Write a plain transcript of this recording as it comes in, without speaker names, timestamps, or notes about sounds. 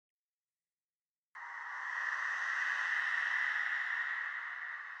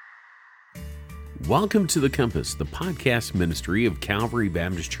Welcome to The Compass, the podcast ministry of Calvary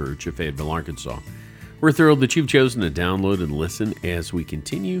Baptist Church of Fayetteville, Arkansas. We're thrilled that you've chosen to download and listen as we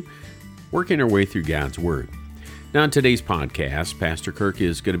continue working our way through God's Word. Now, in today's podcast, Pastor Kirk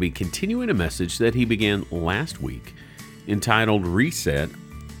is going to be continuing a message that he began last week entitled Reset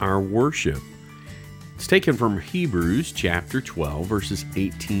Our Worship. It's taken from Hebrews chapter 12, verses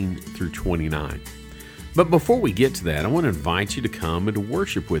 18 through 29. But before we get to that, I want to invite you to come and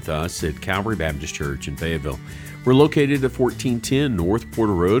worship with us at Calvary Baptist Church in Fayetteville. We're located at 1410 North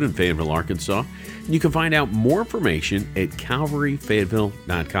Porter Road in Fayetteville, Arkansas. You can find out more information at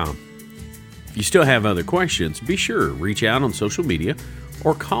calvaryfayetteville.com. If you still have other questions, be sure to reach out on social media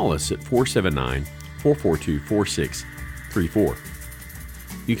or call us at 479-442-4634.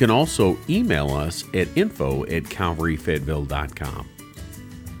 You can also email us at info@calvaryfayetteville.com.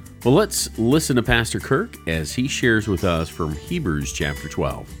 Well, let's listen to Pastor Kirk as he shares with us from Hebrews chapter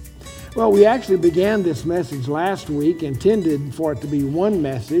 12. Well, we actually began this message last week, intended for it to be one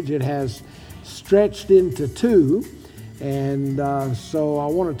message. It has stretched into two, and so I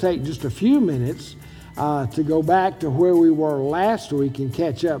want to take just a few minutes to go back to where we were last week and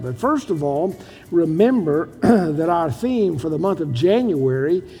catch up. But first of all, remember that our theme for the month of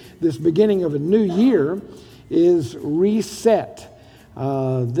January, this beginning of a new year, is reset.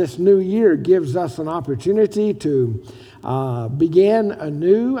 This new year gives us an opportunity to begin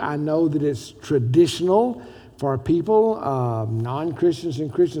anew. I know that it's traditional for people, non-Christians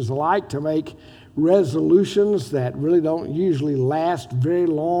and Christians alike, to make resolutions that really don't usually last very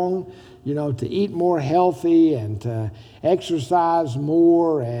long, to eat more healthy and to exercise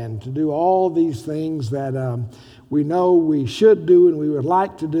more and to do all these things that we know we should do and we would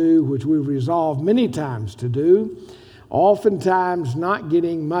like to do, which we've resolved many times to do. Oftentimes not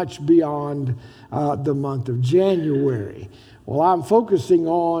getting much beyond the month of January. Well, I'm focusing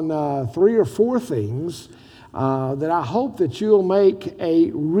on 3 or 4 things that I hope that you'll make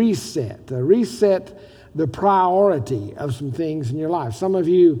a reset the priority of some things in your life. Some of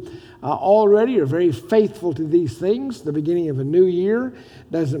you already are very faithful to these things. The beginning of a new year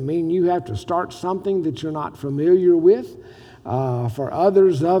doesn't mean you have to start something that you're not familiar with. For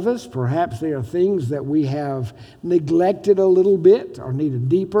others of us, perhaps they are things that we have neglected a little bit or need a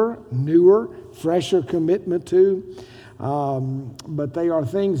deeper, newer, fresher commitment to. But they are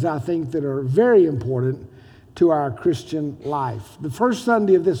things I think that are very important to our Christian life. The first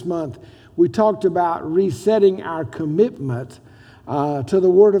Sunday of this month, we talked about resetting our commitment to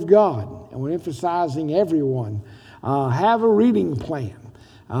the Word of God. And we're emphasizing everyone, have a reading plan.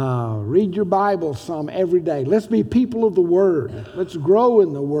 Read your Bible some every day. Let's be people of the Word. Let's grow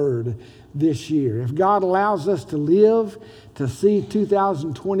in the Word this year. If God allows us to live to see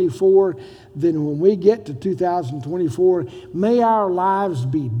 2024, then when we get to 2024, may our lives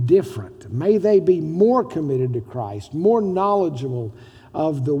be different. May they be more committed to Christ, more knowledgeable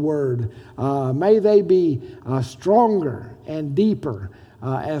of the Word. May they be stronger and deeper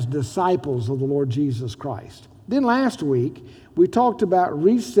as disciples of the Lord Jesus Christ. Then last week, we talked about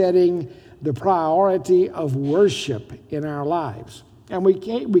resetting the priority of worship in our lives. And we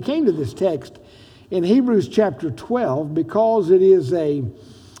came to this text in Hebrews chapter 12 because it is it's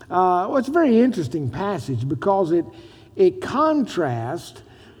a very interesting passage because it contrasts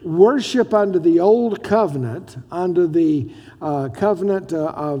worship under the old covenant, under the covenant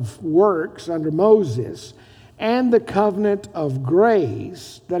of works under Moses, and the covenant of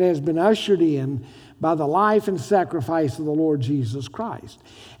grace that has been ushered in by the life and sacrifice of the Lord Jesus Christ.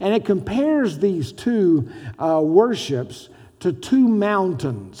 And it compares these two worships to 2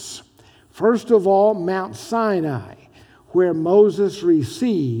 mountains. First of all, Mount Sinai, where Moses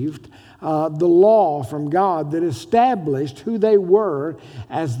received the law from God that established who they were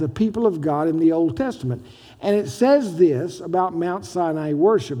as the people of God in the Old Testament. And it says this about Mount Sinai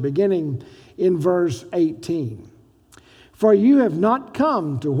worship, beginning in verse 18. For you have not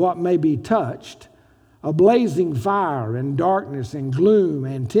come to what may be touched, a blazing fire and darkness and gloom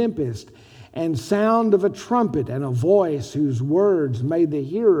and tempest and sound of a trumpet and a voice whose words made the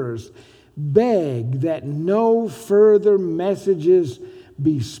hearers beg that no further messages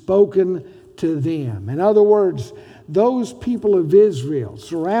be spoken to them. In other words, those people of Israel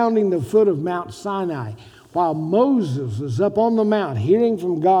surrounding the foot of Mount Sinai, while Moses was up on the mount hearing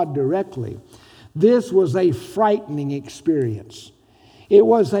from God directly, this was a frightening experience. It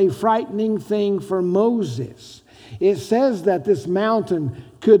was a frightening thing for Moses. It says that this mountain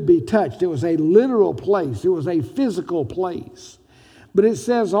could be touched. It was a literal place. It was a physical place. But it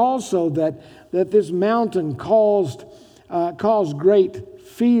says also that this mountain caused great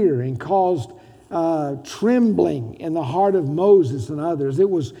fear and caused trembling in the heart of Moses and others. It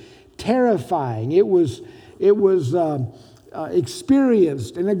was terrifying. It was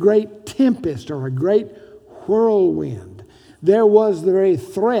experienced in a great tempest or a great whirlwind. There was the very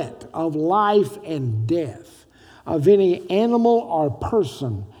threat of life and death of any animal or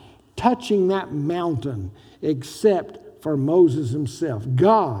person touching that mountain except for Moses himself.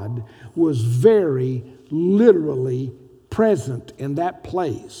 God was very literally present in that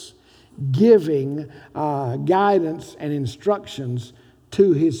place, giving guidance and instructions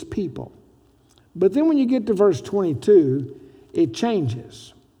to his people. But then when you get to verse 22, it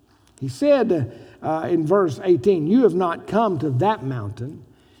changes. He said in verse 18, "You have not come to that mountain.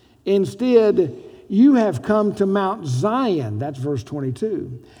 Instead, you have come to Mount Zion," that's verse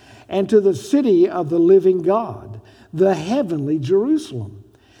 22, "and to the city of the living God, the heavenly Jerusalem,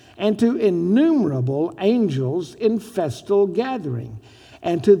 and to innumerable angels in festal gathering,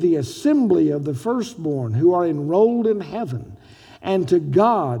 and to the assembly of the firstborn who are enrolled in heaven, and to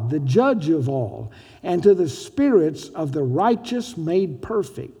God, the judge of all, and to the spirits of the righteous made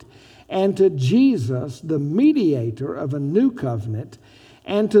perfect, and to Jesus, the mediator of a new covenant,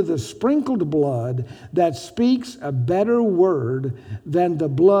 and to the sprinkled blood that speaks a better word than the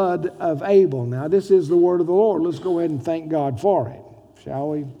blood of Abel." Now, this is the word of the Lord. Let's go ahead and thank God for it, shall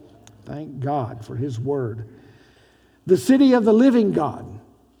we? Thank God for his word. The city of the living God.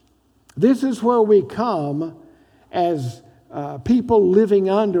 This is where we come as people living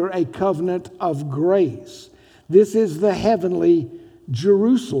under a covenant of grace. This is the heavenly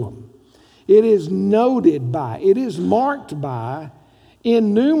Jerusalem. It is noted by, it is marked by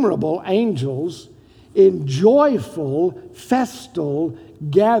innumerable angels in joyful, festal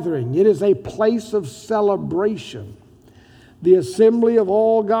gathering. It is a place of celebration. The assembly of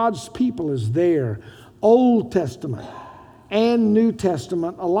all God's people is there, Old Testament and New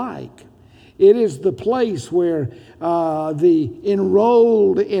Testament alike. It is the place where the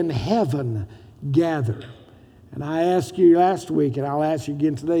enrolled in heaven gather. And I asked you last week, and I'll ask you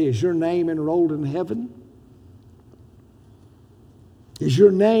again today, is your name enrolled in heaven? Is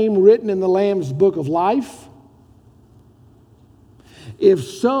your name written in the Lamb's book of life? If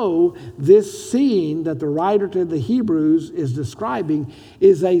so, this scene that the writer to the Hebrews is describing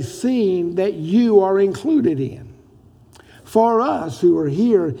is a scene that you are included in. For us who are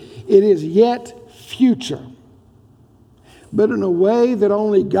here, it is yet future, but in a way that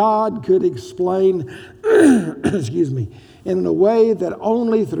only God could explain, excuse me, and in a way that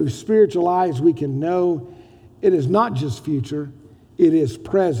only through spiritual eyes we can know. It is not just future, it is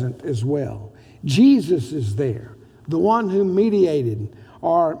present as well. Jesus is there, the one who mediated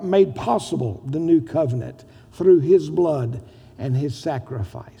or made possible the new covenant through his blood and his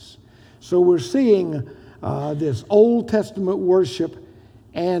sacrifice. So we're seeing this Old Testament worship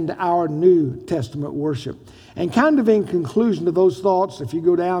and our New Testament worship. And kind of in conclusion to those thoughts, if you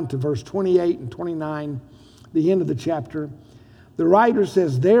go down to verse 28 and 29, the end of the chapter, the writer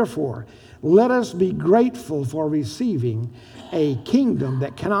says, "Therefore, let us be grateful for receiving a kingdom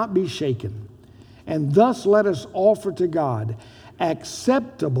that cannot be shaken, and thus let us offer to God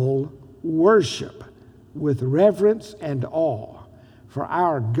acceptable worship with reverence and awe, for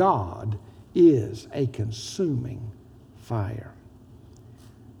our God is a consuming fire.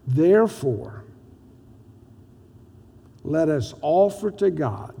 Therefore, let us offer to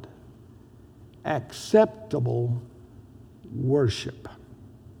God acceptable worship,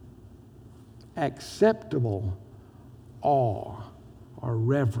 acceptable awe or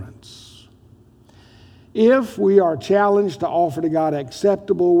reverence." If we are challenged to offer to God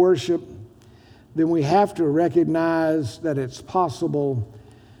acceptable worship, then we have to recognize that it's possible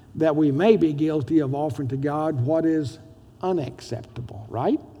that we may be guilty of offering to God what is unacceptable,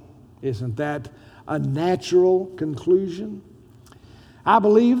 right? Isn't that a natural conclusion? I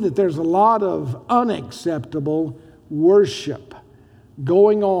believe that there's a lot of unacceptable worship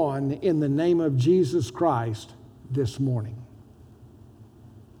going on in the name of Jesus Christ this morning.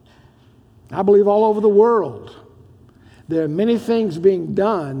 I believe all over the world there are many things being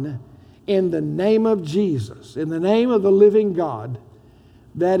done in the name of Jesus, in the name of the living God,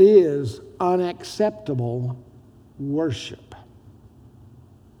 that is unacceptable worship.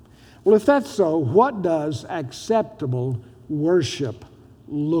 Well, if that's so, what does acceptable worship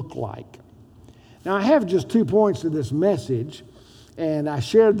look like? Now, I have just 2 points to this message, and I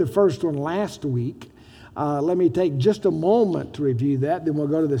shared the first one last week. Let me take just a moment to review that, then we'll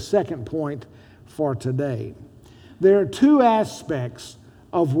go to the second point for today. There are 2 aspects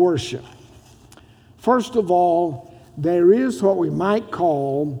of worship. First of all, there is what we might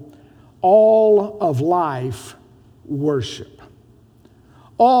call all of life worship.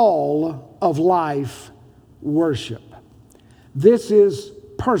 All of life worship. This is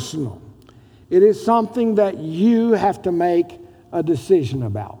personal. It is something that you have to make a decision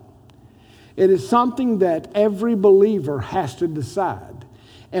about. It is something that every believer has to decide.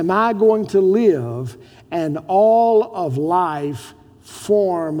 Am I going to live an all of life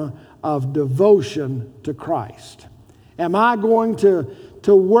form of devotion to Christ? Am I going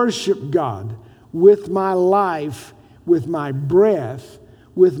to worship God with my life, with my breath,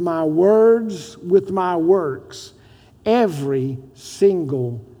 with my words, with my works, every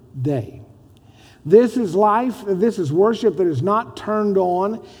single day? This is life, this is worship that is not turned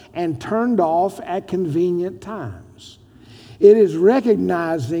on and turned off at convenient times. It is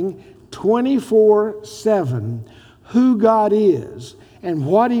recognizing 24/7 who God is and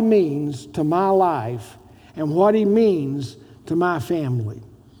what He means to my life and what He means to my family.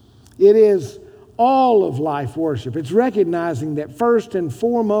 It is all of life worship. It's recognizing that first and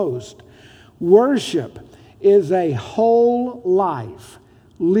foremost, worship is a whole life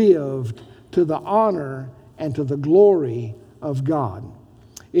lived to the honor and to the glory of God.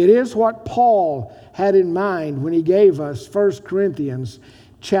 It is what Paul had in mind when he gave us 1 Corinthians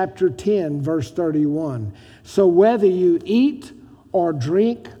chapter 10, verse 31. So whether you eat or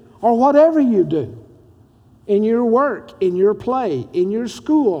drink or whatever you do, in your work, in your play, in your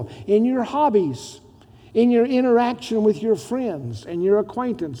school, in your hobbies, in your interaction with your friends and your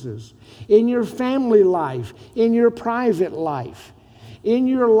acquaintances, in your family life, in your private life, in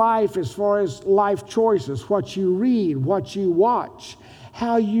your life as far as life choices, what you read, what you watch,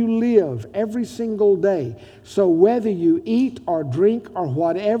 how you live every single day. So whether you eat or drink or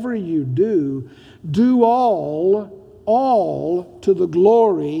whatever you do, do all to the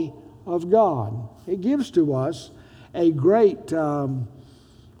glory of God. It gives to us a great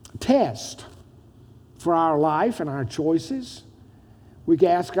test for our life and our choices. We can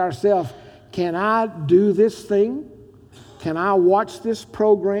ask ourselves, can I do this thing? Can I watch this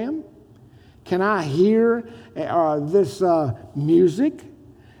program? Can I hear this music?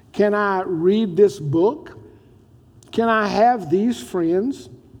 Can I read this book? Can I have these friends?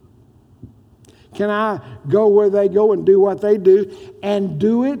 Can I go where they go and do what they do and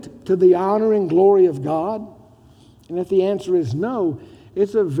do it to the honor and glory of God? And if the answer is no,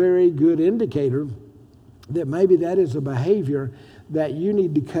 it's a very good indicator that maybe that is a behavior that you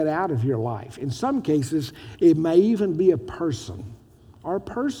need to cut out of your life. In some cases, it may even be a person or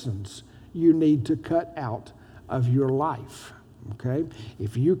persons you need to cut out of your life. Okay?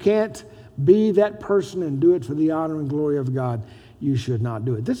 If you can't be that person and do it for the honor and glory of God, you should not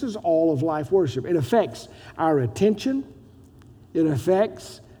do it. This is all of life worship. It affects our attention. It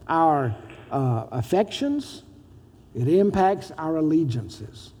affects our affections. It impacts our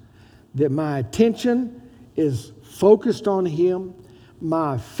allegiances. That my attention is focused on Him.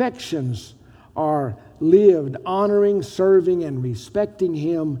 My affections are lived honoring, serving, and respecting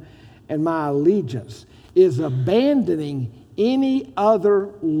Him. And my allegiance is abandoning any other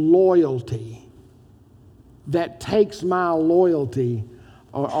loyalty that takes my loyalty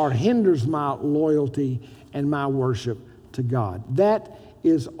or hinders my loyalty and my worship to God. That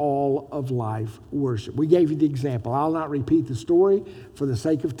is all of life worship. We gave you the example. I'll not repeat the story for the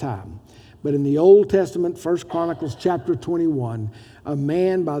sake of time. But in the Old Testament, 1 Chronicles chapter 21, a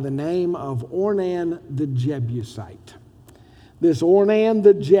man by the name of Ornan the Jebusite. This Ornan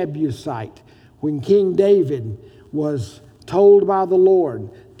the Jebusite, when King David was told by the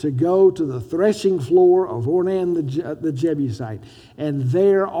Lord to go to the threshing floor of Ornan the Jebusite and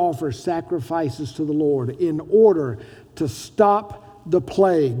there offer sacrifices to the Lord in order to stop the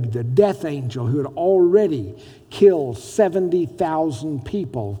plague, the death angel who had already killed 70,000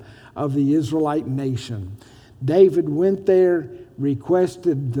 people of the Israelite nation. David went there,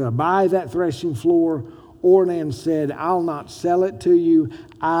 requested to buy that threshing floor. Ornan said, I'll not sell it to you.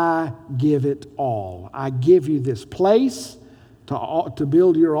 I give it all. I give you this place to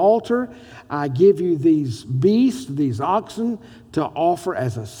build your altar. I give you these beasts, these oxen, to offer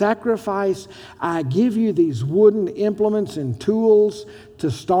as a sacrifice. I give you these wooden implements and tools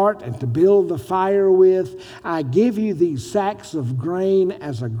to start and to build the fire with. I give you these sacks of grain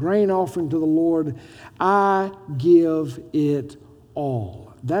as a grain offering to the Lord. I give it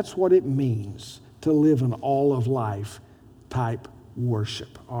all. That's what it means to live an all of life type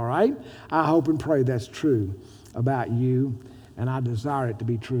worship. All right? I hope and pray that's true about you, and I desire it to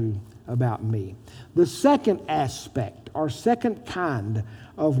be true about me. The second aspect, or second kind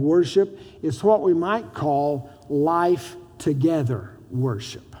of worship, is what we might call life together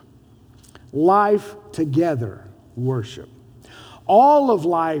worship. Life together worship. All of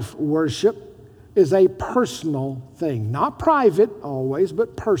life worship is a personal thing. Not private always,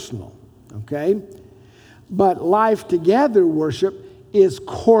 but personal. Okay? But life together worship is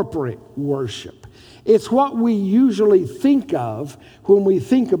corporate worship. It's what we usually think of when we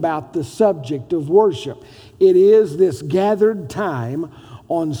think about the subject of worship. It is this gathered time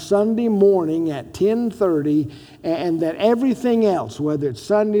on Sunday morning at 10:30, and that everything else, whether it's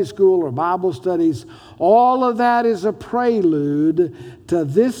Sunday school or Bible studies, all of that is a prelude to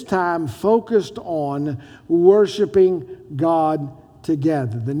this time focused on worshiping God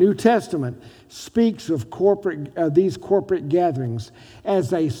together. The New Testament speaks of these corporate gatherings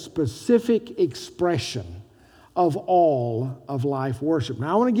as a specific expression of all of life worship.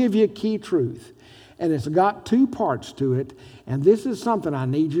 Now, I want to give you a key truth, and it's got two parts to it, and this is something I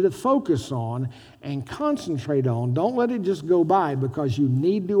need you to focus on and concentrate on. Don't let it just go by, because you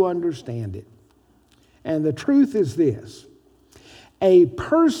need to understand it. And the truth is this: a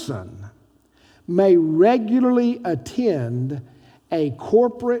person may regularly attend a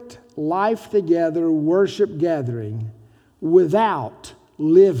corporate life together worship gathering without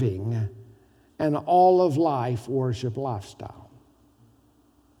living an all of life worship lifestyle.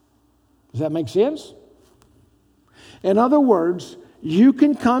 Does that make sense? In other words, you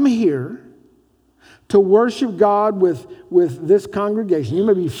can come here to worship God with this congregation. You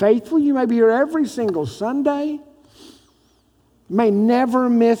may be faithful. You may be here every single Sunday. May never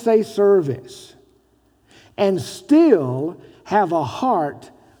miss a service. And still have a heart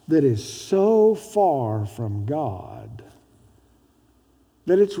that is so far from God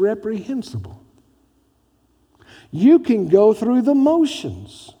that it's reprehensible. You can go through the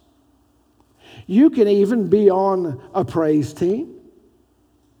motions. You can even be on a praise team.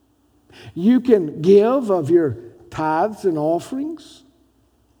 You can give of your tithes and offerings.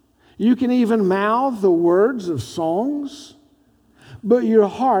 You can even mouth the words of songs, but your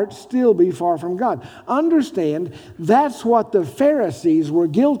heart still be far from God. Understand, that's what the Pharisees were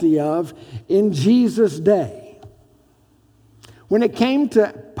guilty of in Jesus' day. When it came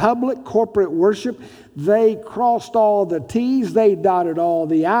to public corporate worship, they crossed all the T's, they dotted all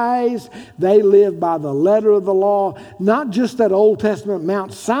the I's, they lived by the letter of the law, not just that Old Testament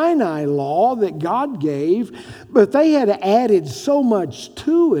Mount Sinai law that God gave, but they had added so much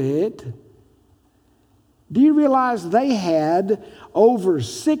to it. Do you realize they had over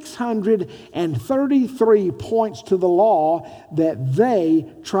 633 points to the law that they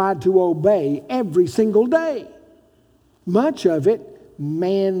tried to obey every single day? Much of it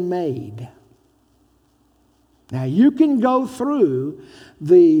man-made. Now, you can go through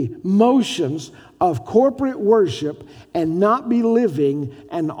the motions of corporate worship and not be living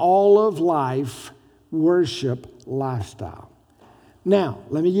an all-of-life worship lifestyle. Now,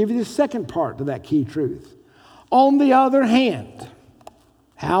 let me give you the second part to that key truth. On the other hand,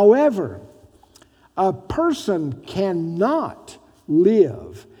 however, a person cannot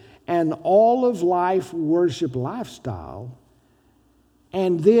live an all-of-life worship lifestyle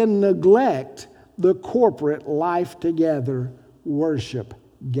and then neglect the corporate life together worship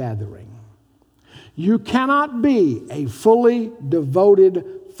gathering. You cannot be a fully devoted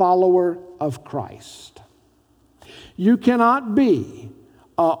follower of Christ. You cannot be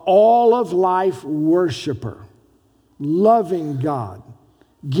an all-of-life worshiper, loving God,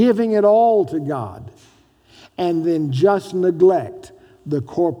 giving it all to God, and then just neglect the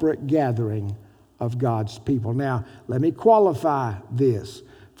corporate gathering of God's people. Now, let me qualify this.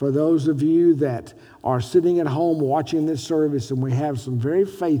 For those of you that are sitting at home watching this service, and we have some very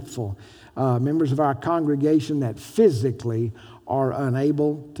faithful members of our congregation that physically are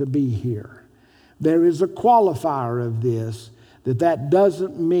unable to be here. There is a qualifier of this, that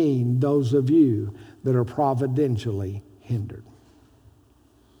doesn't mean those of you that are providentially hindered.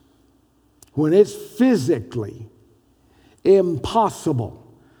 When it's physically impossible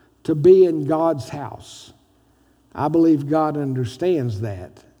to be in God's house, I believe God understands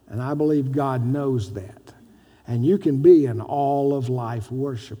that, and I believe God knows that. And you can be an all-of-life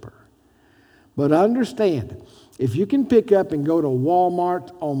worshiper. But understand, if you can pick up and go to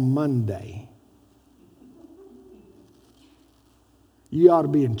Walmart on Monday, you ought to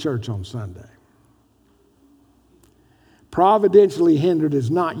be in church on Sunday. Providentially hindered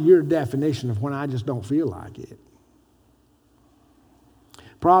is not your definition of when I just don't feel like it.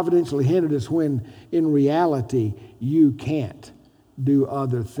 Providentially hindered is when, in reality, you can't do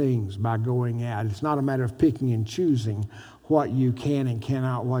other things by going out. It's not a matter of picking and choosing what you can and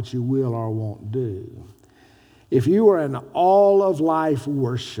cannot, what you will or won't do. If you are an all-of-life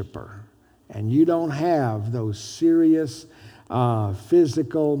worshiper and you don't have those serious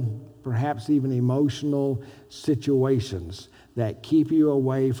physical, perhaps even emotional situations that keep you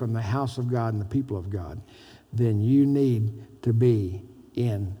away from the house of God and the people of God, then you need to be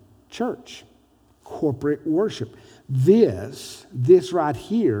in church. corporate worship. This right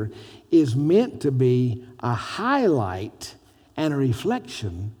here is meant to be a highlight and a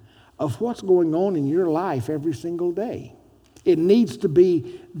reflection of what's going on in your life every single day. It needs to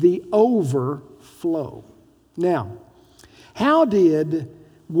be the overflow. Now, how did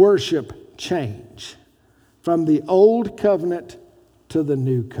worship change from the old covenant to the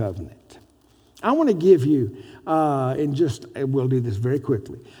new covenant? I want to give you, we'll do this very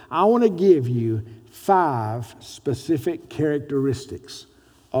quickly. I want to give you 5 specific characteristics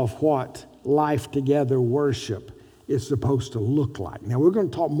of what life together worship is supposed to look like. Now, we're going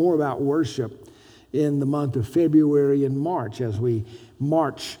to talk more about worship in the month of February and March as we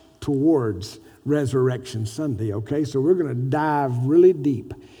march towards Resurrection Sunday, okay? So we're going to dive really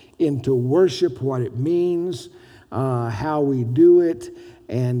deep into worship, what it means, how we do it,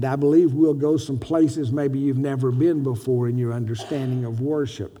 and I believe we'll go some places maybe you've never been before in your understanding of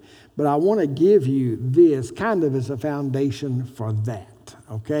worship. But I want to give you this kind of as a foundation for that,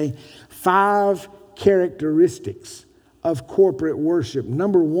 okay? 5 characteristics of corporate worship.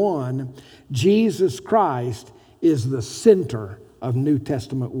 Number 1, Jesus Christ is the center of New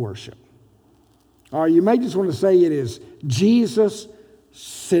Testament worship. Or you may just want to say it is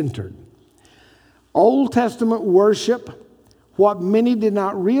Jesus-centered. Old Testament worship, what many did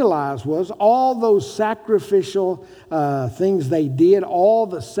not realize was all those sacrificial things they did, all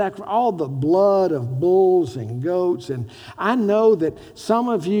the blood of bulls and goats. And I know that some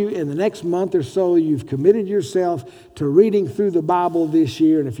of you in the next month or so, you've committed yourself to reading through the Bible this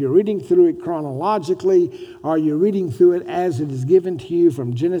year. And if you're reading through it chronologically, or you're reading through it as it is given to you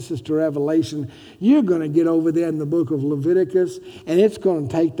from Genesis to Revelation, you're going to get over there in the book of Leviticus, and it's going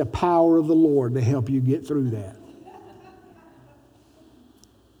to take the power of the Lord to help you get through that.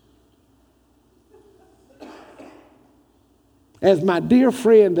 As my dear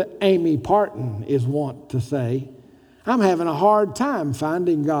friend Amy Parton is wont to say, I'm having a hard time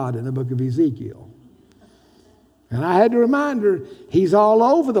finding God in the book of Ezekiel. And I had to remind her, he's all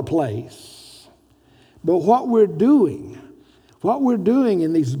over the place. But what we're doing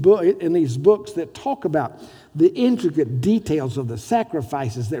in these books that talk about the intricate details of the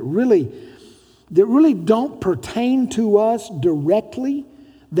sacrifices that really don't pertain to us directly,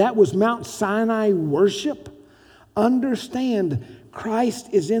 that was Mount Sinai worship. Understand, Christ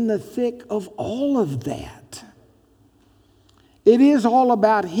is in the thick of all of that. It is all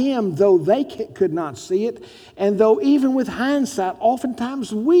about Him, though they could not see it, and though even with hindsight,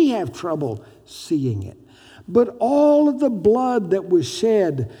 oftentimes we have trouble seeing it. But all of the blood that was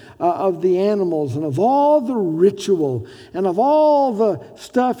shed of the animals, and of all the ritual, and of all the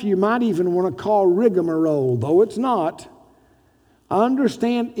stuff you might even want to call rigmarole, though it's not,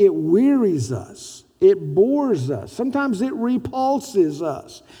 understand it wearies us. It bores us. Sometimes it repulses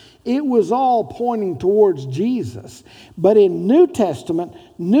us. It was all pointing towards Jesus. But in New Testament,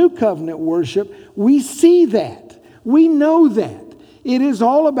 New Covenant worship, we see that. We know that. It is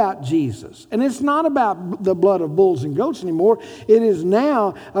all about Jesus. And it's not about the blood of bulls and goats anymore. It is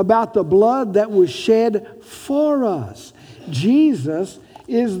now about the blood that was shed for us. Jesus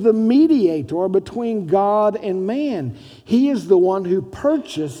is the mediator between God and man. He is the one who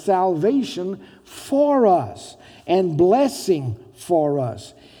purchased salvation for us and blessing for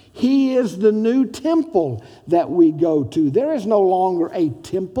us. He is the new temple that we go to. There is no longer a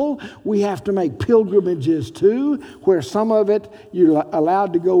temple we have to make pilgrimages to, where some of it you're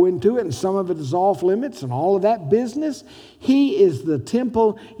allowed to go into it and some of it is off limits and all of that business. He is the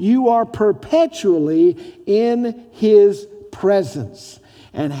temple. You are perpetually in His presence.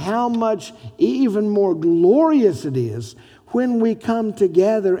 And how much even more glorious it is when we come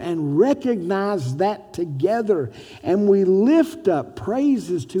together and recognize that together, and we lift up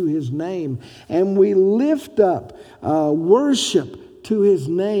praises to His name, and we lift up worship to His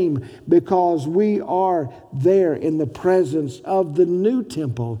name, because we are there in the presence of the new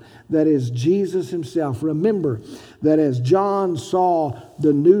temple that is Jesus Himself. Remember that as John saw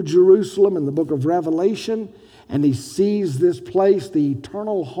the New Jerusalem in the book of Revelation, and he sees this place, the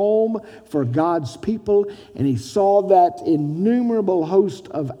eternal home for God's people. And he saw that innumerable host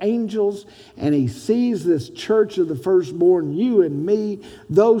of angels. And he sees this church of the firstborn, you and me,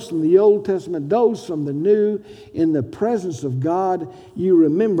 those from the Old Testament, those from the New, in the presence of God. You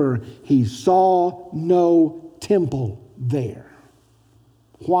remember, he saw no temple there.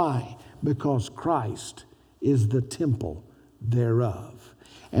 Why? Because Christ is the temple thereof.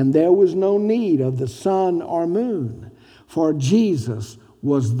 And there was no need of the sun or moon, for Jesus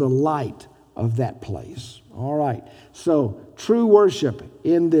was the light of that place. All right. So true worship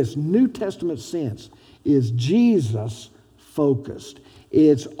in this New Testament sense is Jesus focused.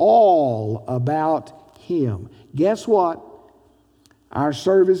 It's all about Him. Guess what? Our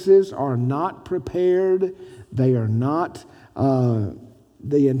services are not prepared. They are not, the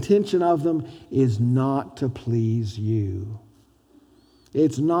intention of them is not to please you.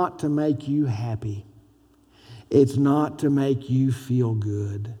 It's not to make you happy. It's not to make you feel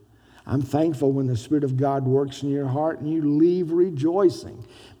good. I'm thankful when the Spirit of God works in your heart and you leave rejoicing.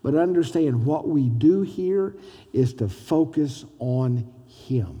 But understand what we do here is to focus on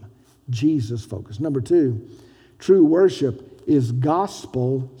Him. Jesus focus. Number 2, true worship is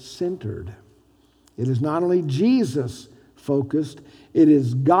gospel-centered. It is not only Jesus-focused, it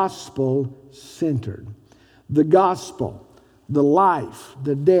is gospel-centered. The gospel, the life,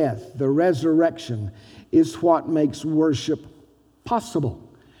 the death, the resurrection is what makes worship possible.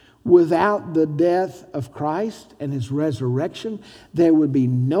 Without the death of Christ and His resurrection, there would be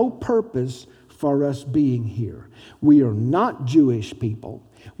no purpose for us being here. We are not Jewish people.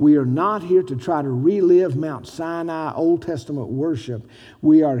 We are not here to try to relive Mount Sinai Old Testament worship.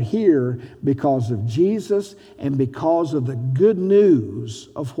 We are here because of Jesus and because of the good news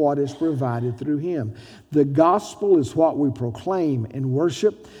of what is provided through Him. The gospel is what we proclaim in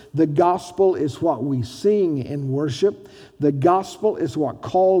worship. The gospel is what we sing in worship. The gospel is what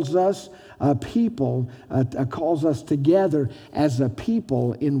calls us calls us together as a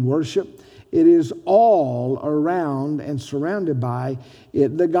people in worship. It is all around and surrounded by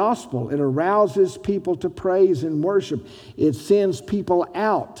it, the gospel. It arouses people to praise and worship. It sends people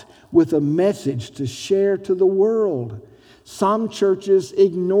out with a message to share to the world. Some churches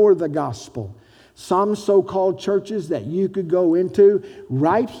ignore the gospel. Some so-called churches that you could go into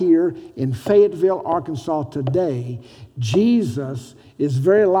right here in Fayetteville, Arkansas today, Jesus is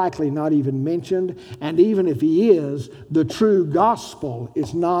very likely not even mentioned. And even if He is, the true gospel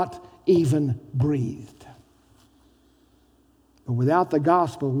is not even breathed. But without the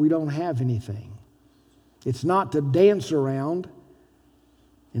gospel, we don't have anything. It's not to dance around.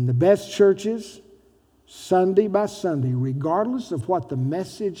 In the best churches, Sunday by Sunday, regardless of what the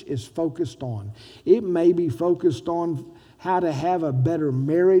message is focused on. It may be focused on how to have a better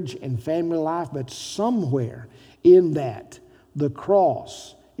marriage and family life, but somewhere in that, the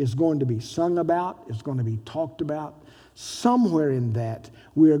cross is going to be sung about, it's going to be talked about. Somewhere in that,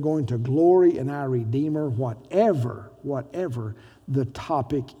 we are going to glory in our Redeemer, whatever the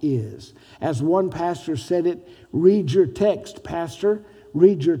topic is. As one pastor said it, read your text, pastor.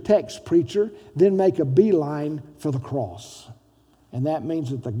 Read your text, preacher. Then make a beeline for the cross. And that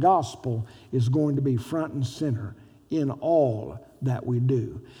means that the gospel is going to be front and center in all that we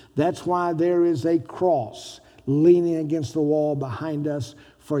do. That's why there is a cross leaning against the wall behind us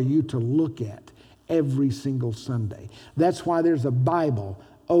for you to look at every single Sunday. That's why there's a Bible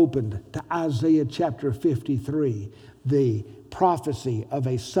opened to Isaiah chapter 53, the prophecy of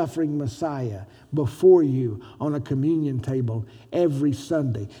a suffering Messiah before you on a communion table every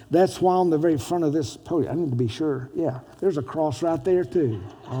Sunday. That's why on the very front of this podium, I need to be sure, there's a cross right there too,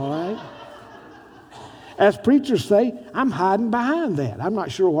 all right? As preachers say, I'm hiding behind that. I'm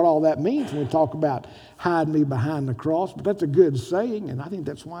not sure what all that means when we talk about hide me behind the cross, but that's a good saying, and I think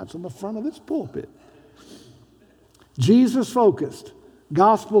that's why it's on the front of this pulpit. Jesus-focused,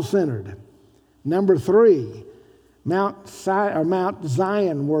 gospel-centered. Number 3, Mount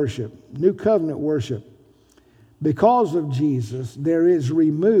Zion worship, New Covenant worship. Because of Jesus, there is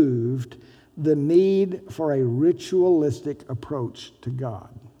removed the need for a ritualistic approach to God.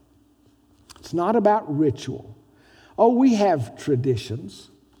 It's not about ritual. Oh, we have traditions,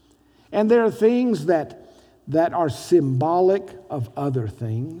 and there are things that are symbolic of other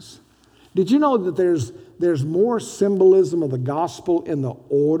things. Did you know that there's more symbolism of the gospel in the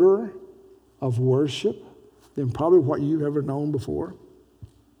order of worship than probably what you've ever known before?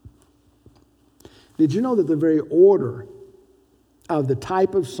 Did you know that the very order of the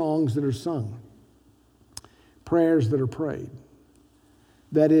type of songs that are sung, prayers that are prayed,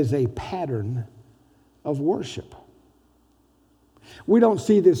 that is a pattern of worship? We don't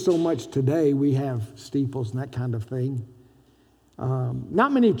see this so much today. We have steeples and that kind of thing.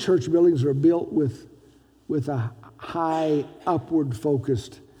 Not many church buildings are built with a high upward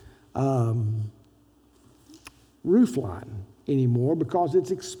focused roof line anymore because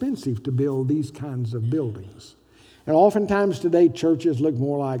it's expensive to build these kinds of buildings. And oftentimes today churches look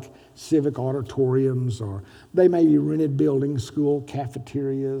more like civic auditoriums, or they may be rented buildings, school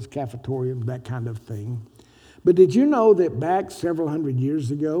cafeterias, cafetoriums, that kind of thing. But did you know that back several hundred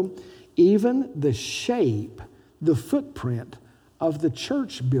years ago, even the shape, the footprint of the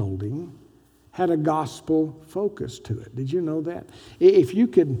church building had a gospel focus to it. Did you know that? If you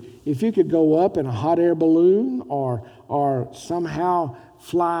could go up in a hot air balloon or somehow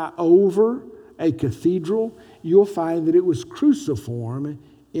fly over a cathedral, you'll find that it was cruciform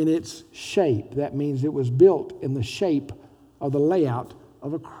in its shape. That means it was built in the shape of the layout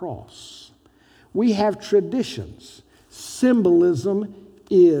of a cross. We have traditions. Symbolism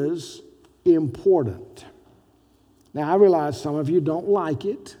is important. Now, I realize some of you don't like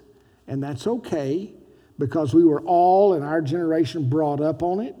it, and that's okay, because we were all in our generation brought up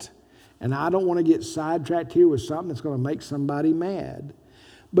on it, and I don't want to get sidetracked here with something that's going to make somebody mad.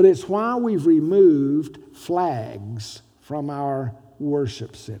 But it's why we've removed flags from our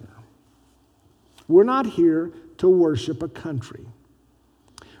worship center. We're not here to worship a country.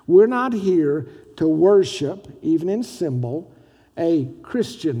 We're not here to worship, even in symbol, a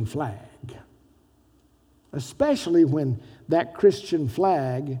Christian flag. Especially when that Christian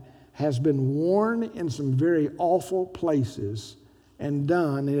flag has been worn in some very awful places and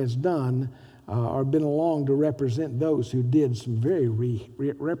has done or been along to represent those who did some very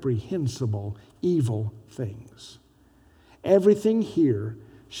reprehensible, evil things. Everything here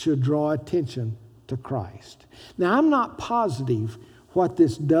should draw attention to Christ. Now, I'm not positive what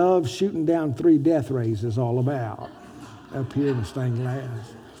this dove shooting down 3 death rays is all about up here in the stained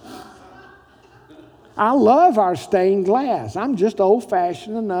glass. I love our stained glass. I'm just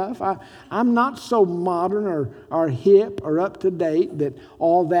old-fashioned enough. I'm not so modern or hip or up to date that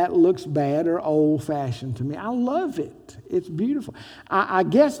all that looks bad or old-fashioned to me. I love it. It's beautiful. I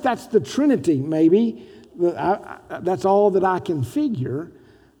guess that's the Trinity, maybe. That's all that I can figure.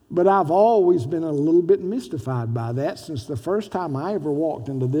 But I've always been a little bit mystified by that since the first time I ever walked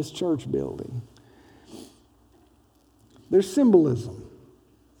into this church building. There's symbolism.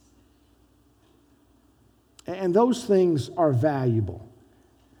 And those things are valuable.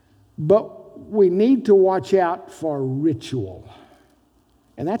 But we need to watch out for ritual.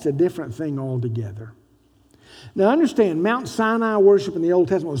 And that's a different thing altogether. Now understand, Mount Sinai worship in the Old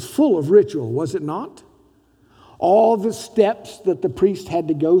Testament was full of ritual, was it not? All the steps that the priest had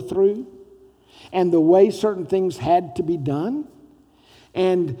to go through and the way certain things had to be done.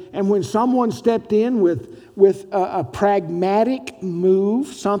 And when someone stepped in with a pragmatic move,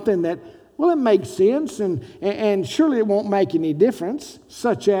 something that, well, it makes sense and surely it won't make any difference,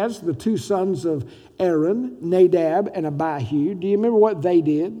 such as the 2 sons of Aaron, Nadab and Abihu. Do you remember what they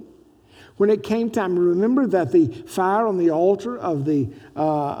did? When it came time, remember that the fire on the altar of the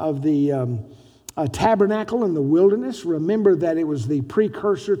tabernacle in the wilderness, remember that it was the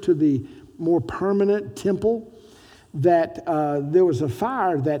precursor to the more permanent temple, that there was a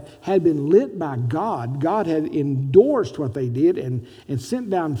fire that had been lit by God. God had endorsed what they did and sent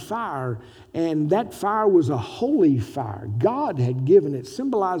down fire, and that fire was a holy fire. God had given it,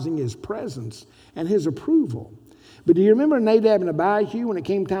 symbolizing His presence and His approval. But do you remember Nadab and Abihu, when it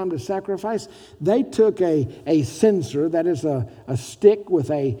came time to sacrifice? They took a censer, that is a stick with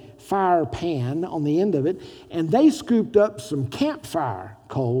a fire pan on the end of it, and they scooped up some campfire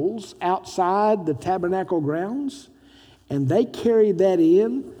coals outside the tabernacle grounds, and they carried that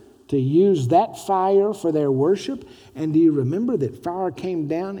in to use that fire for their worship. And do you remember that fire came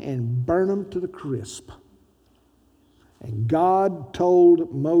down and burned them to the crisp? And God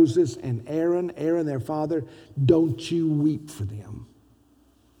told Moses and Aaron their father, don't you weep for them.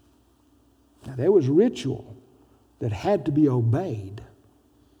 Now there was ritual that had to be obeyed.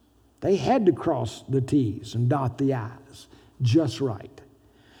 They had to cross the T's and dot the I's just right.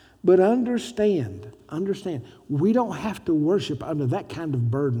 But understand, we don't have to worship under that kind of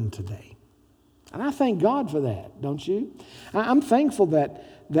burden today. And I thank God for that, don't you? I'm thankful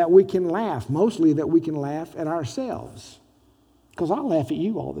that we can laugh, mostly that we can laugh at ourselves. Because I laugh at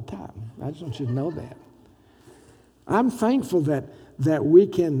you all the time. I just want you to know that. I'm thankful that we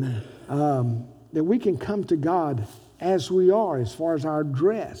can come to God as we are, as far as our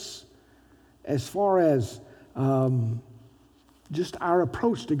dress, as far as just our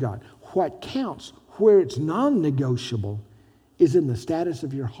approach to God. What counts, where it's non-negotiable, is in the status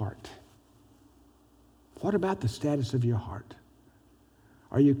of your heart. What about the status of your heart?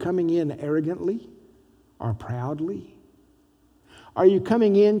 Are you coming in arrogantly or proudly? Are you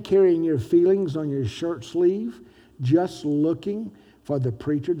coming in carrying your feelings on your shirt sleeve, just looking for the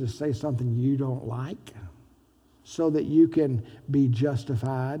preacher to say something you don't like so that you can be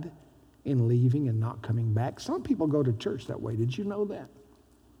justified in leaving and not coming back? Some people go to church that way. Did you know that?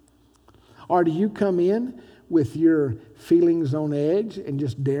 Or do you come in with your feelings on edge and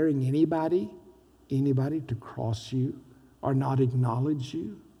just daring anybody to cross you or not acknowledge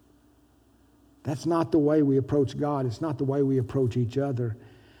you? That's not the way we approach God. It's not the way we approach each other.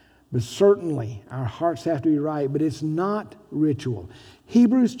 But certainly our hearts have to be right, but it's not ritual.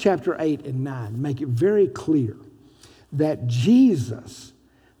 Hebrews chapter 8 and 9 make it very clear that Jesus,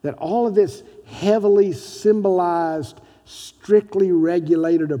 that all of this heavily symbolized, strictly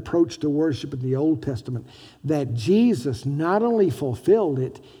regulated approach to worship in the Old Testament, that Jesus not only fulfilled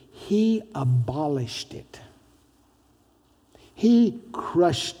it, he abolished it. He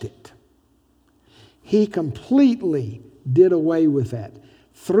crushed it. He completely did away with that.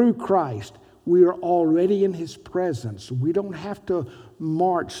 Through Christ, we are already in his presence. We don't have to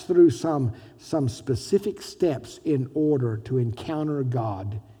march through some specific steps in order to encounter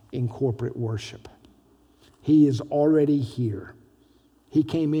God in corporate worship. He is already here. He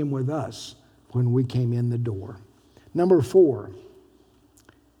came in with us when we came in the door. Number 4,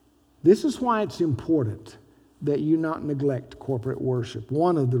 this is why it's important that you not neglect corporate worship.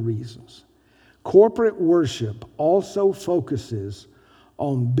 One of the reasons. Corporate worship also focuses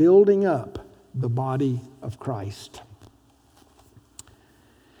on building up the body of Christ.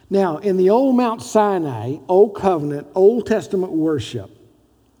 Now, in the old Mount Sinai, Old Covenant, Old Testament worship,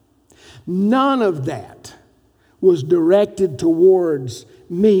 none of that was directed towards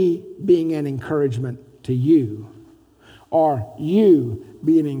me being an encouragement to you, or you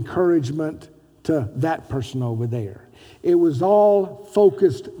be an encouragement to that person over there. It was all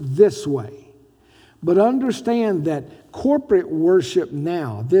focused this way. But understand that corporate worship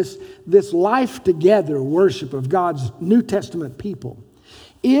now, this life together worship of God's New Testament people,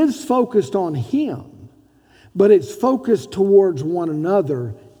 is focused on him, but it's focused towards one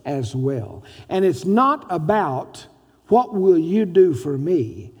another as well. And it's not about what will you do for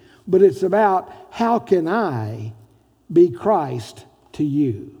me, but it's about how can I be Christ to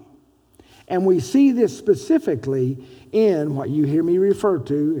you. And we see this specifically in what you hear me refer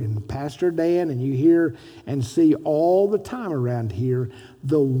to in Pastor Dan, and you hear and see all the time around here,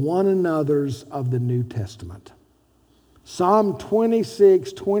 the one another's of the New Testament. Psalm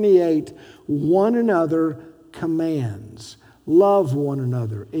 26:28, one another commands. Love one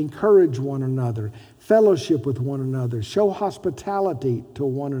another, encourage one another, fellowship with one another, show hospitality to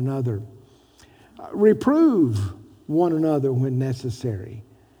one another, reprove one another when necessary.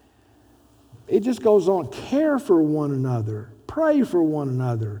 It just goes on. Care for one another, pray for one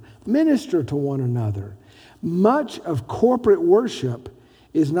another, minister to one another. Much of corporate worship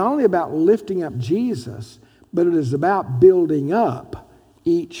is not only about lifting up Jesus, but it is about building up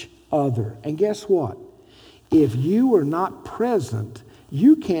each other. And guess what? If you are not present,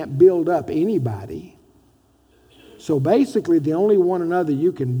 you can't build up anybody. So basically, the only one another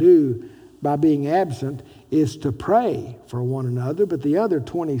you can do by being absent is to pray for one another, but the other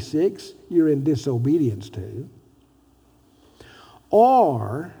 26 you're in disobedience to.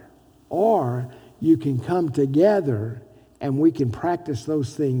 Or you can come together and we can practice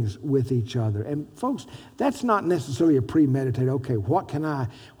those things with each other. And folks, that's not necessarily a premeditated, okay, what can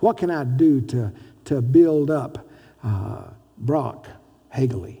I do to build up Brock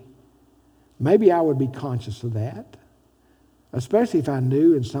Hagley? Maybe I would be conscious of that, especially if I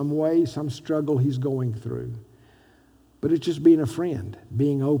knew in some way, some struggle he's going through. But it's just being a friend,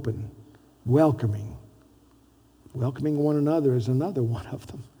 being open, welcoming. Welcoming one another is another one of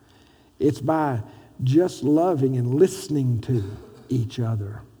them. It's by just loving and listening to each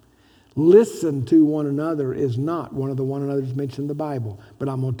other. Listen to one another is not one of the one another's mentioned in the Bible, but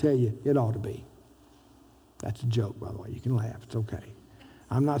I'm going to tell you, it ought to be. That's a joke, by the way. You can laugh. It's okay.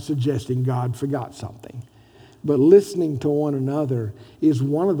 I'm not suggesting God forgot something. But listening to one another is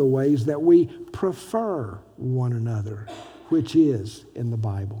one of the ways that we prefer one another, which is in the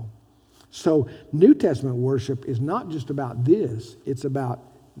Bible. So New Testament worship is not just about this, it's about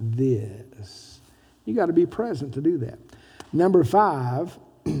this. You got to be present to do that. Number 5,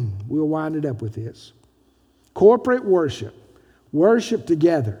 we'll wind it up with this. Corporate worship, worship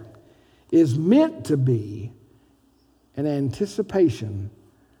together, is meant to be an anticipation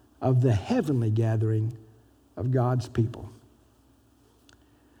of the heavenly gathering of God's people.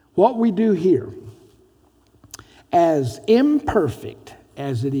 What we do here, as imperfect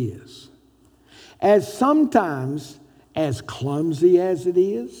as it is, as sometimes as clumsy as it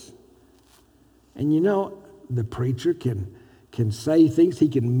is, and you know, the preacher can say things, he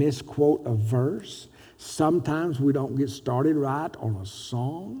can misquote a verse. Sometimes we don't get started right on a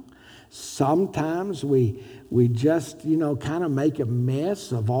song. Sometimes we just, kind of make a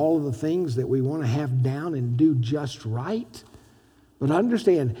mess of all of the things that we want to have down and do just right. But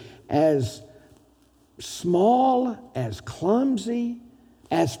understand, as small, as clumsy,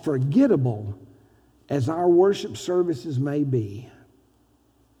 as forgettable as our worship services may be,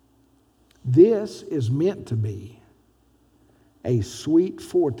 this is meant to be a sweet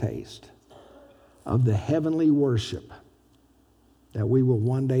foretaste of the heavenly worship that we will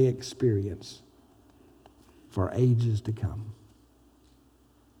one day experience for ages to come.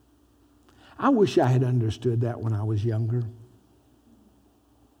 I wish I had understood that when I was younger.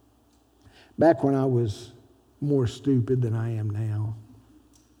 Back when I was more stupid than I am now.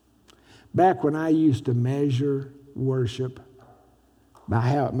 Back when I used to measure worship by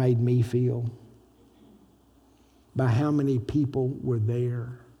how it made me feel, by how many people were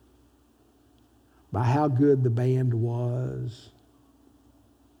there, by how good the band was,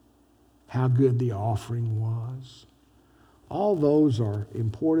 how good the offering was. All those are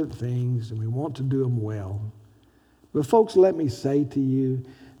important things, and we want to do them well. But folks, let me say to you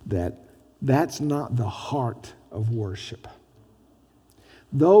that that's not the heart of worship.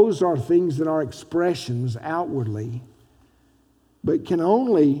 Those are things that are expressions outwardly, but God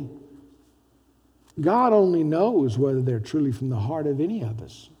only knows whether they're truly from the heart of any of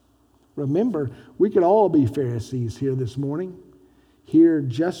us. Remember, we could all be Pharisees here this morning, here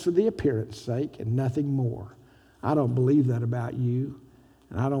just for the appearance sake and nothing more. I don't believe that about you,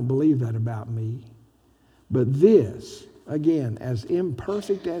 and I don't believe that about me. But this, again, as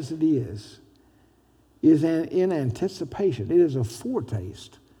imperfect as it is in anticipation. It is a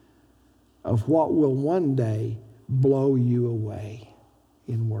foretaste of what will one day blow you away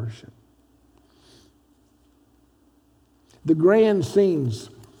in worship. The grand scenes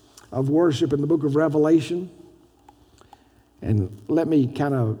of worship in the book of Revelation, and let me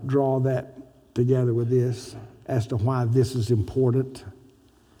kind of draw that together with this as to why this is important,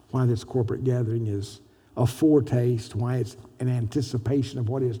 why this corporate gathering is a foretaste, why it's an anticipation of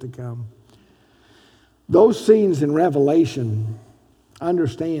what is to come. Those scenes in Revelation,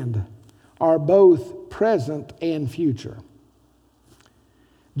 understand, are both present and future.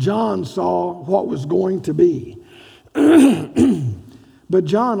 John saw what was going to be. But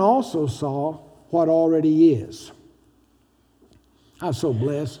John also saw what already is. I was so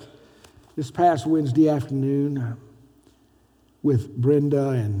blessed this past Wednesday afternoon with Brenda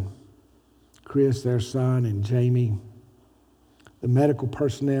and Chris, their son, and Jamie, the medical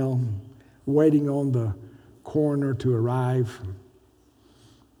personnel waiting on the coroner to arrive.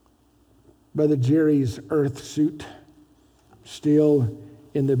 Brother Jerry's earth suit still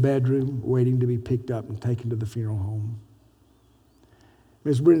in the bedroom waiting to be picked up and taken to the funeral home.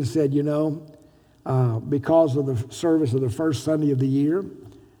 Miss Brenda said, because of the service of the first Sunday of the year,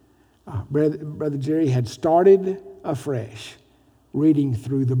 Brother Jerry had started afresh reading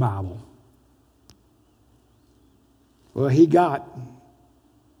through the Bible. Well, he got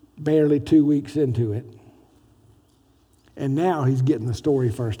barely 2 weeks into it, and now he's getting the story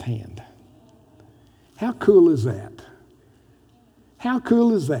firsthand. How cool is that? How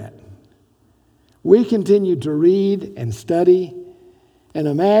cool is that? We continue to read and study and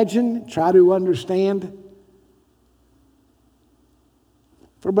imagine, try to understand.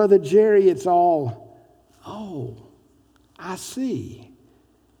 For Brother Jerry, it's all, I see.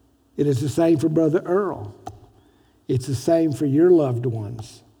 It is the same for Brother Earl. It's the same for your loved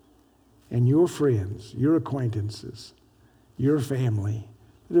ones and your friends, your acquaintances, your family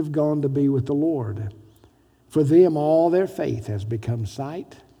that have gone to be with the Lord. For them, all their faith has become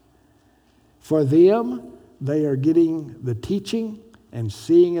sight. For them, they are getting the teaching and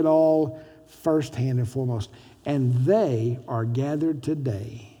seeing it all firsthand and foremost. And they are gathered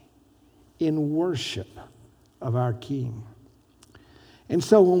today in worship of our King. And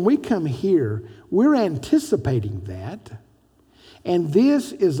so when we come here, we're anticipating that. And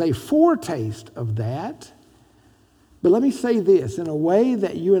this is a foretaste of that. But let me say this in a way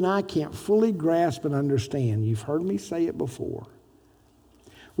that you and I can't fully grasp and understand. You've heard me say it before.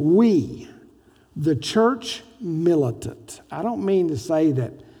 We, the church militant, I don't mean to say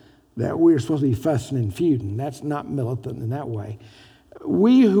that we're supposed to be fussing and feuding. That's not militant in that way.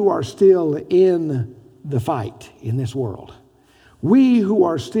 We who are still in the fight in this world, we who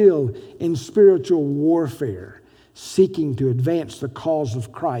are still in spiritual warfare, seeking to advance the cause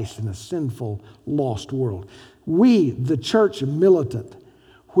of Christ in a sinful, lost world. We, the church militant,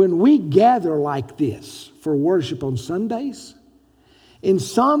 when we gather like this for worship on Sundays, in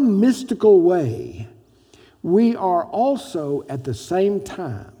some mystical way, we are also at the same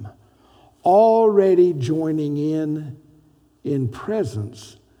time already joining in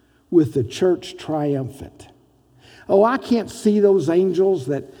presence with the church triumphant. Oh, I can't see those angels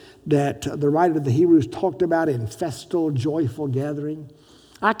that the writer of the Hebrews talked about in festal, joyful gathering.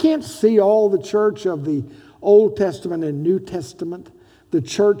 I can't see all the church of the Old Testament and New Testament, the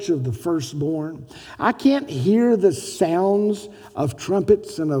church of the firstborn. I can't hear the sounds of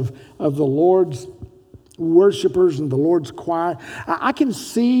trumpets and of the Lord's worshipers in the Lord's choir. I can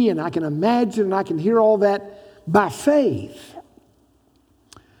see and I can imagine and I can hear all that by faith.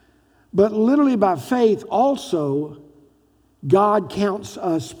 But literally by faith also, God counts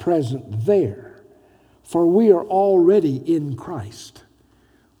us present there. For we are already in Christ.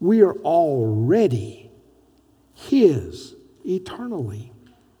 We are already His eternally.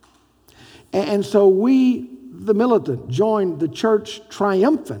 And so we, the militant, joined the church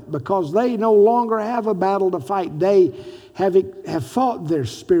triumphant because they no longer have a battle to fight. They have fought their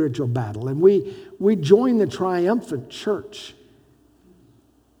spiritual battle. And we join the triumphant church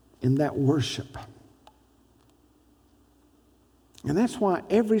in that worship. And that's why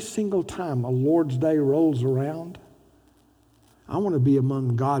every single time a Lord's Day rolls around, I want to be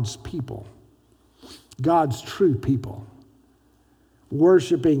among God's people, God's true people,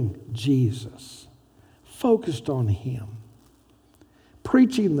 worshiping Jesus, focused on Him,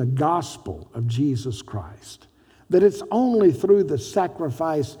 preaching the gospel of Jesus Christ, that it's only through the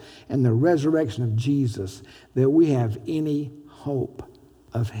sacrifice and the resurrection of Jesus that we have any hope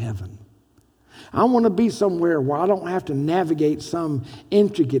of heaven. I want to be somewhere where I don't have to navigate some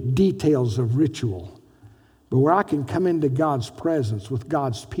intricate details of ritual, but where I can come into God's presence with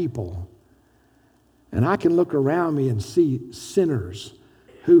God's people, and I can look around me and see sinners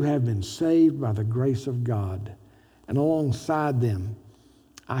who have been saved by the grace of God. And alongside them,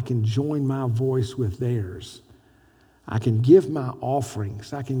 I can join my voice with theirs. I can give my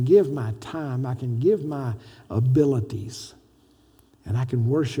offerings. I can give my time. I can give my abilities. And I can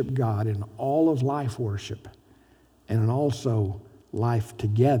worship God in all of life worship and in also life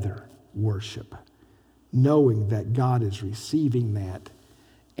together worship, knowing that God is receiving that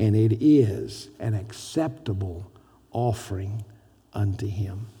and it is an acceptable offering unto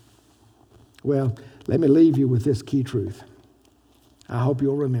Him. Well, let me leave you with this key truth. I hope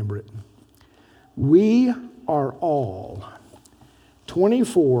you'll remember it. We are all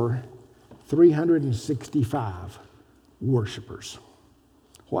 365 worshipers.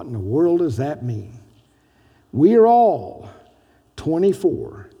 What in the world does that mean? We are all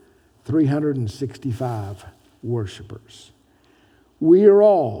 365 worshipers. We are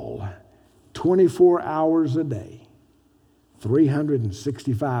all 24 hours a day,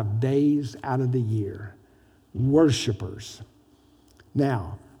 365 days out of the year, worshipers.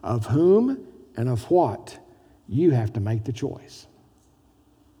 Now, of whom and of what, you have to make the choice.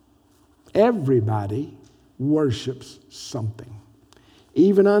 Everybody worships something.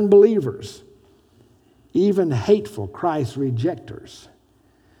 Even unbelievers, even hateful Christ rejectors,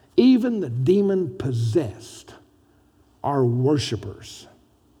 even the demon-possessed are worshipers.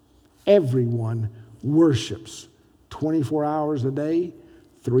 Everyone worships 24 hours a day,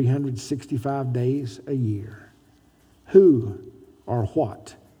 365 days a year. Who or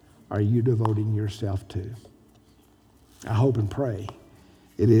what are you devoting yourself to? I hope and pray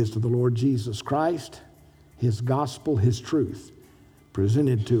it is to the Lord Jesus Christ, His gospel, His truth,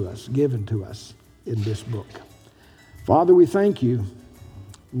 presented to us, given to us in this book. Father, we thank you.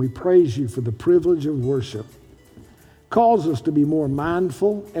 We praise you for the privilege of worship. Calls us to be more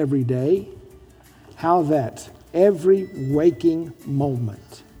mindful every day, how that every waking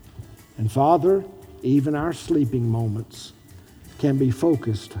moment, and Father, even our sleeping moments, can be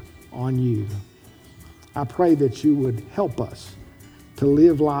focused on you. I pray that you would help us to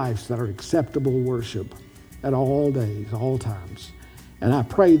live lives that are acceptable worship at all days, all times. And I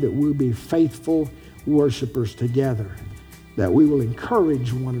pray that we'll be faithful worshipers together, that we will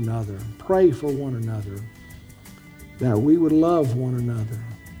encourage one another, pray for one another, that we would love one another,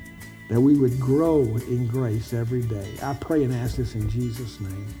 that we would grow in grace every day. I pray and ask this in Jesus'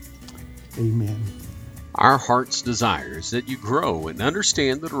 name. Amen. Our heart's desire is that you grow and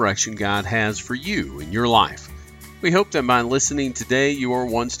understand the direction God has for you in your life. We hope that by listening today, you are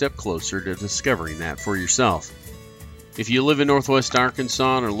one step closer to discovering that for yourself. If you live in Northwest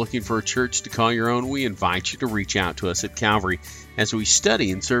Arkansas and are looking for a church to call your own, we invite you to reach out to us at Calvary as we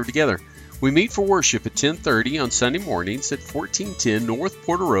study and serve together. We meet for worship at 10:30 on Sunday mornings at 1410 North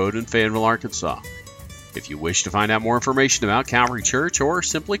Porter Road in Fayetteville, Arkansas. If you wish to find out more information about Calvary Church or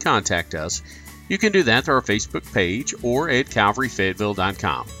simply contact us, you can do that through our Facebook page or at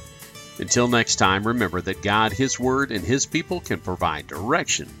calvaryfayetteville.com. Until next time, remember that God, His Word, and His people can provide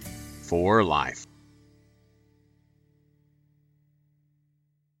direction for life.